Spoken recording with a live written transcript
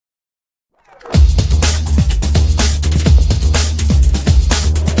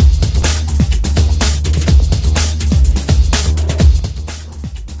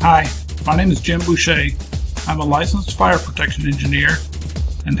name is Jim Boucher. I'm a licensed fire protection engineer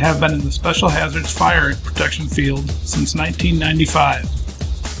and have been in the special hazards fire protection field since 1995.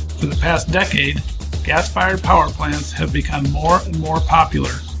 For the past decade, gas-fired power plants have become more and more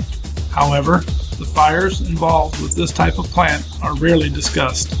popular. However, the fires involved with this type of plant are rarely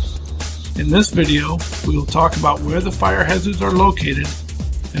discussed. In this video, we will talk about where the fire hazards are located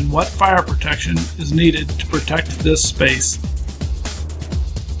and what fire protection is needed to protect this space.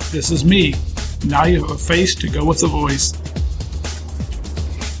 This is me. Now you have a face to go with a voice.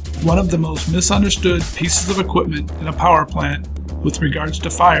 One of the most misunderstood pieces of equipment in a power plant with regards to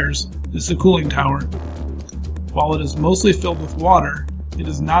fires is the cooling tower. While it is mostly filled with water, it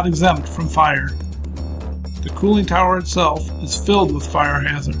is not exempt from fire. The cooling tower itself is filled with fire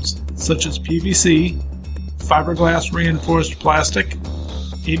hazards such as PVC, fiberglass reinforced plastic,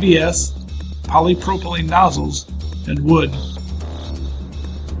 ABS, polypropylene nozzles, and wood.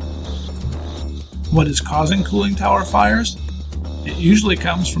 What is causing cooling tower fires? It usually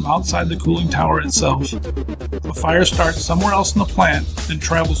comes from outside the cooling tower itself. A fire starts somewhere else in the plant and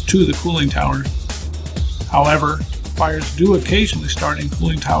travels to the cooling tower. However, fires do occasionally start in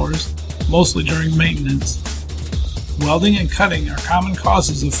cooling towers, mostly during maintenance. Welding and cutting are common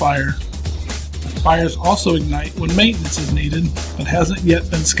causes of fire. Fires also ignite when maintenance is needed but hasn't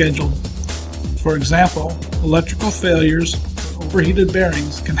yet been scheduled. For example, electrical failures or overheated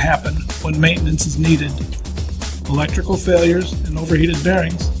bearings can happen when maintenance is needed. Electrical failures and overheated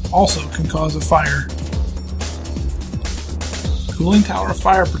bearings also can cause a fire. Cooling tower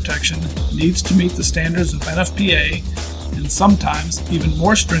fire protection needs to meet the standards of NFPA and sometimes even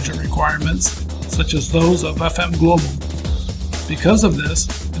more stringent requirements such as those of FM Global. Because of this,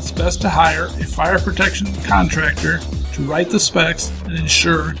 it's best to hire a fire protection contractor to write the specs and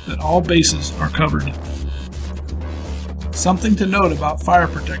ensure that all bases are covered. Something to note about fire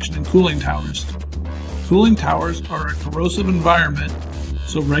protection in cooling towers. Cooling towers are a corrosive environment,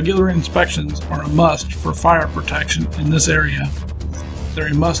 so regular inspections are a must for fire protection in this area. They're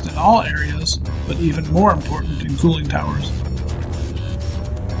a must in all areas, but even more important in cooling towers.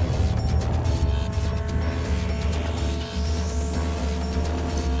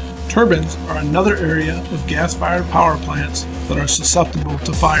 Turbines are another area of gas-fired power plants that are susceptible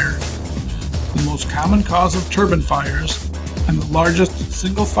to fire. The most common cause of turbine fires and the largest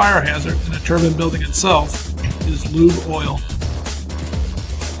single fire hazard in a turbine building itself is lube oil.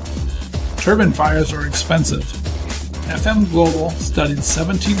 Turbine fires are expensive. FM Global studied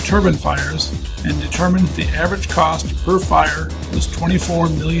 17 turbine fires and determined the average cost per fire was $24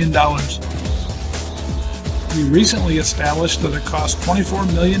 million. We recently established that it cost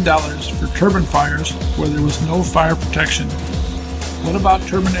 $24 million for turbine fires where there was no fire protection. What about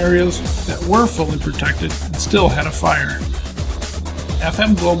turbine areas that were fully protected and still had a fire?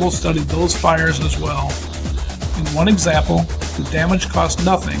 FM Global studied those fires as well. In one example, the damage cost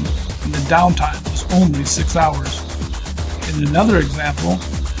nothing and the downtime was only 6 hours. In another example,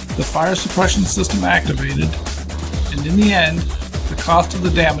 the fire suppression system activated, and in the end, the cost of the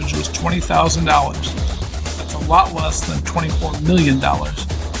damage was $20,000. That's a lot less than $24 million.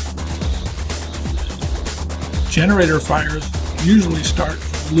 Generator fires usually start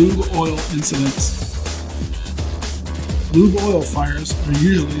with lube oil incidents. Lube oil fires are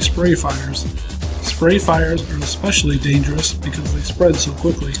usually spray fires. Spray fires are especially dangerous because they spread so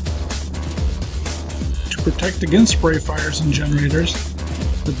quickly. To protect against spray fires in generators,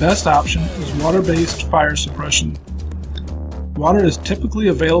 the best option is water-based fire suppression. Water is typically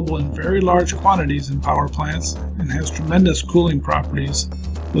available in very large quantities in power plants and has tremendous cooling properties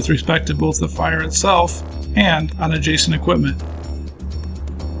with respect to both the fire itself and on adjacent equipment.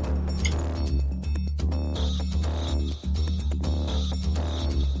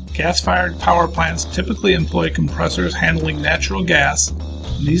 Gas-fired power plants typically employ compressors handling natural gas,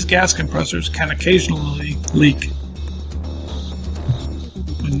 and these gas compressors can occasionally leak.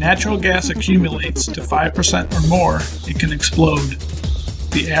 When natural gas accumulates to 5% or more, it can explode.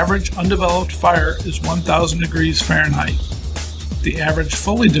 The average undeveloped fire is 1,000 degrees Fahrenheit. The average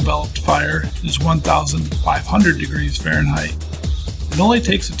fully developed fire is 1,500 degrees Fahrenheit. It only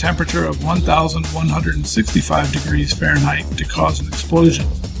takes a temperature of 1,165 degrees Fahrenheit to cause an explosion.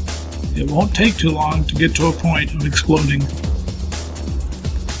 It won't take too long to get to a point of exploding.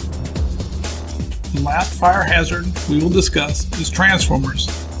 The last fire hazard we will discuss is transformers.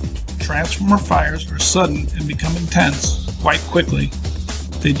 Transformer fires are sudden and become intense quite quickly.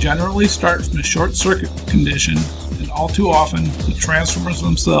 They generally start from a short circuit condition, and all too often the transformers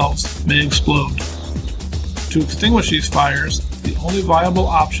themselves may explode. To extinguish these fires, the only viable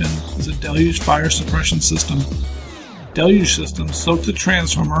option is a deluge fire suppression system. Deluge systems soak the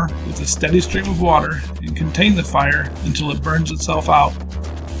transformer with a steady stream of water and contain the fire until it burns itself out.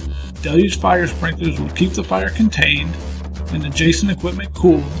 Deluge fire sprinklers will keep the fire contained and adjacent equipment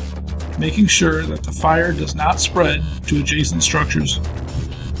cooled, making sure that the fire does not spread to adjacent structures.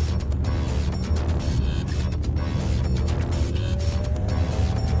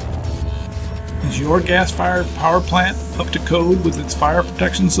 Is your gas-fired power plant up to code with its fire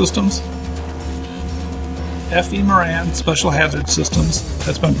protection systems? F.E. Moran Special Hazard Systems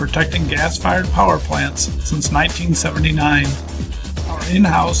has been protecting gas-fired power plants since 1979. Our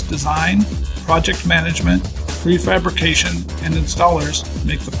in-house design, project management, prefabrication, and installers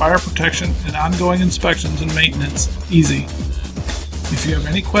make the fire protection and ongoing inspections and maintenance easy. If you have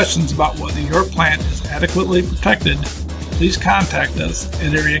any questions about whether your plant is adequately protected, please contact us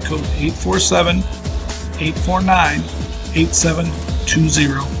at area code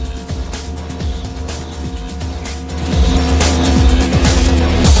 847-849-8720.